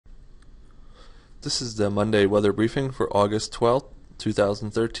This is the Monday weather briefing for August 12th,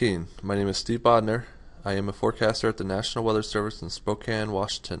 2013. My name is Steve Bodner. I am a forecaster at the National Weather Service in Spokane,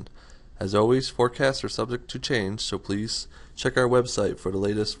 Washington. As always, forecasts are subject to change, so please check our website for the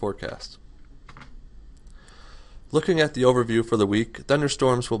latest forecast. Looking at the overview for the week,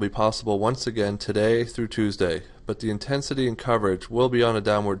 thunderstorms will be possible once again today through Tuesday, but the intensity and coverage will be on a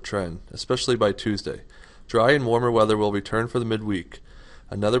downward trend, especially by Tuesday. Dry and warmer weather will return for the midweek.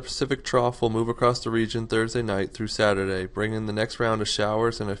 Another Pacific trough will move across the region Thursday night through Saturday, bringing the next round of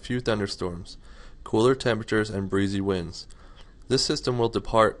showers and a few thunderstorms, cooler temperatures, and breezy winds. This system will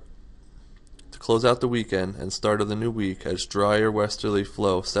depart to close out the weekend and start of the new week as drier westerly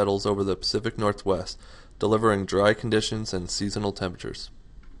flow settles over the Pacific Northwest, delivering dry conditions and seasonal temperatures.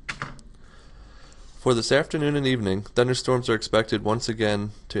 For this afternoon and evening, thunderstorms are expected once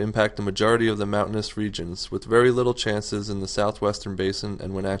again to impact the majority of the mountainous regions, with very little chances in the southwestern basin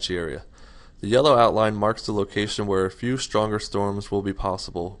and Wenatchee area. The yellow outline marks the location where a few stronger storms will be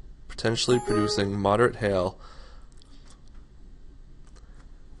possible, potentially producing moderate hail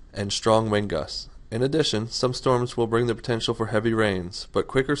and strong wind gusts. In addition, some storms will bring the potential for heavy rains, but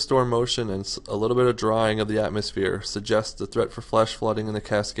quicker storm motion and a little bit of drying of the atmosphere suggests the threat for flash flooding in the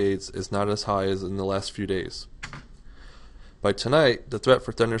Cascades is not as high as in the last few days. By tonight, the threat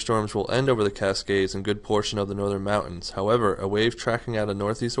for thunderstorms will end over the Cascades and good portion of the northern mountains. However, a wave tracking out of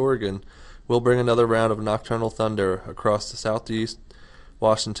northeast Oregon will bring another round of nocturnal thunder across the southeast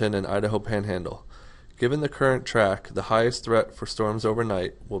Washington and Idaho panhandle. Given the current track, the highest threat for storms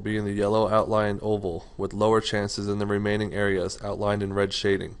overnight will be in the yellow outlined oval, with lower chances in the remaining areas outlined in red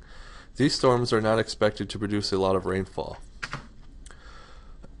shading. These storms are not expected to produce a lot of rainfall.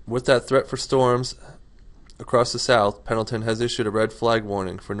 With that threat for storms across the south, Pendleton has issued a red flag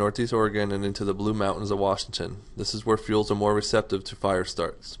warning for northeast Oregon and into the Blue Mountains of Washington. This is where fuels are more receptive to fire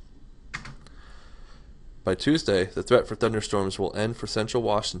starts. By Tuesday, the threat for thunderstorms will end for central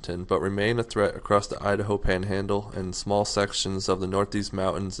Washington, but remain a threat across the Idaho Panhandle and small sections of the northeast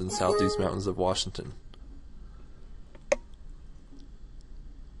mountains and southeast mountains of Washington.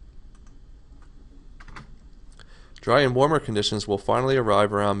 Dry and warmer conditions will finally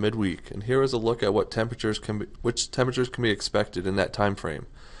arrive around midweek, and here is a look at which temperatures can be expected in that time frame,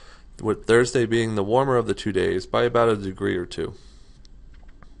 with Thursday being the warmer of the 2 days by about a degree or two.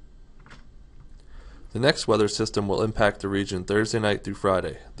 The next weather system will impact the region Thursday night through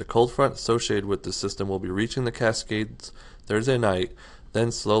Friday. The cold front associated with this system will be reaching the Cascades Thursday night,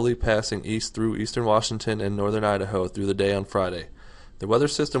 then slowly passing east through eastern Washington and northern Idaho through the day on Friday. The weather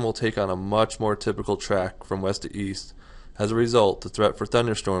system will take on a much more typical track from west to east. As a result, the threat for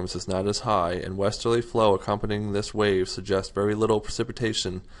thunderstorms is not as high, and westerly flow accompanying this wave suggests very little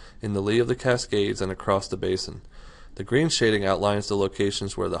precipitation in the lee of the Cascades and across the basin. The green shading outlines the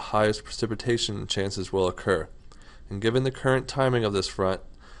locations where the highest precipitation chances will occur. And given the current timing of this front,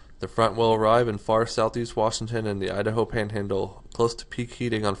 the front will arrive in far southeast Washington and the Idaho Panhandle close to peak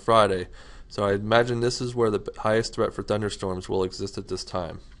heating on Friday, so I imagine this is where the highest threat for thunderstorms will exist at this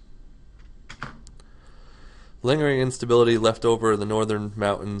time. Lingering instability left over in the northern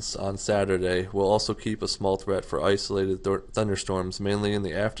mountains on Saturday will also keep a small threat for isolated thunderstorms, mainly in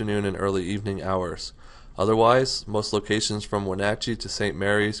the afternoon and early evening hours. Otherwise, most locations from Wenatchee to St.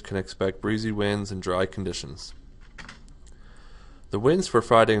 Mary's can expect breezy winds and dry conditions. The winds for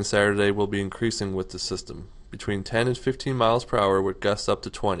Friday and Saturday will be increasing with the system, between 10 and 15 miles per hour with gusts up to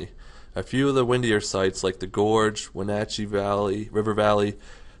 20. A few of the windier sites like the Gorge, Wenatchee Valley, River Valley,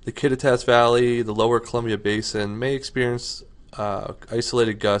 the Kittitas Valley, the lower Columbia Basin may experience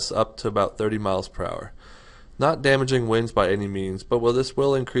isolated gusts up to about 30 miles per hour. Not damaging winds by any means, but this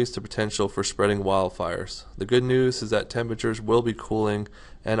will increase the potential for spreading wildfires. The good news is that temperatures will be cooling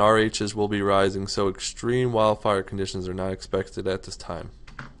and RHs will be rising, so extreme wildfire conditions are not expected at this time.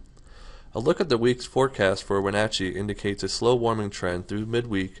 A look at the week's forecast for Wenatchee indicates a slow warming trend through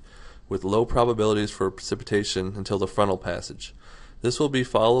midweek with low probabilities for precipitation until the frontal passage. This will be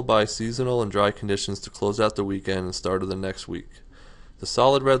followed by seasonal and dry conditions to close out the weekend and start of the next week. The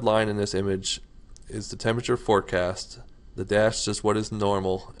solid red line in this image is the temperature forecast, the dash just what is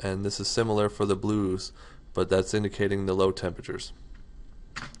normal, and this is similar for the blues, but that's indicating the low temperatures.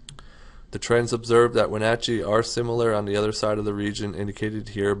 The trends observed at Wenatchee are similar on the other side of the region, indicated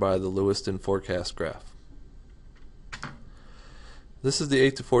here by the Lewiston forecast graph. This is the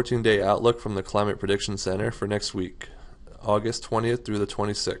 8 to 14 day outlook from the Climate Prediction Center for next week, August 20th through the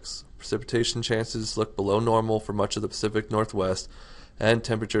 26th. Precipitation chances look below normal for much of the Pacific Northwest, and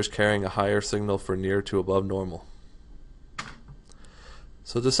temperatures carrying a higher signal for near to above normal.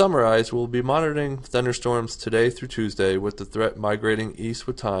 So to summarize, we'll be monitoring thunderstorms today through Tuesday, with the threat migrating east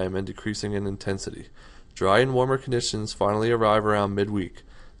with time and decreasing in intensity. Dry and warmer conditions finally arrive around midweek.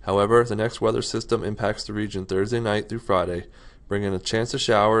 However, the next weather system impacts the region Thursday night through Friday, bringing a chance of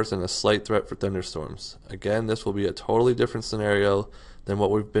showers and a slight threat for thunderstorms. Again, this will be a totally different scenario than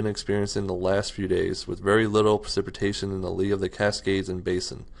what we've been experiencing the last few days, with very little precipitation in the lee of the Cascades and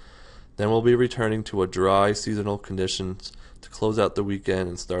Basin. Then we'll be returning to a dry seasonal conditions to close out the weekend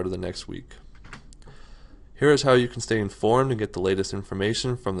and start of the next week. Here is how you can stay informed and get the latest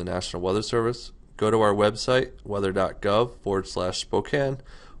information from the National Weather Service. Go to our website, weather.gov/Spokane,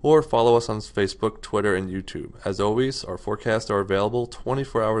 or follow us on Facebook, Twitter, and YouTube. As always, our forecasts are available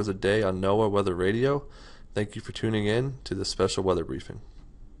 24 hours a day on NOAA Weather Radio. Thank you for tuning in to this special weather briefing.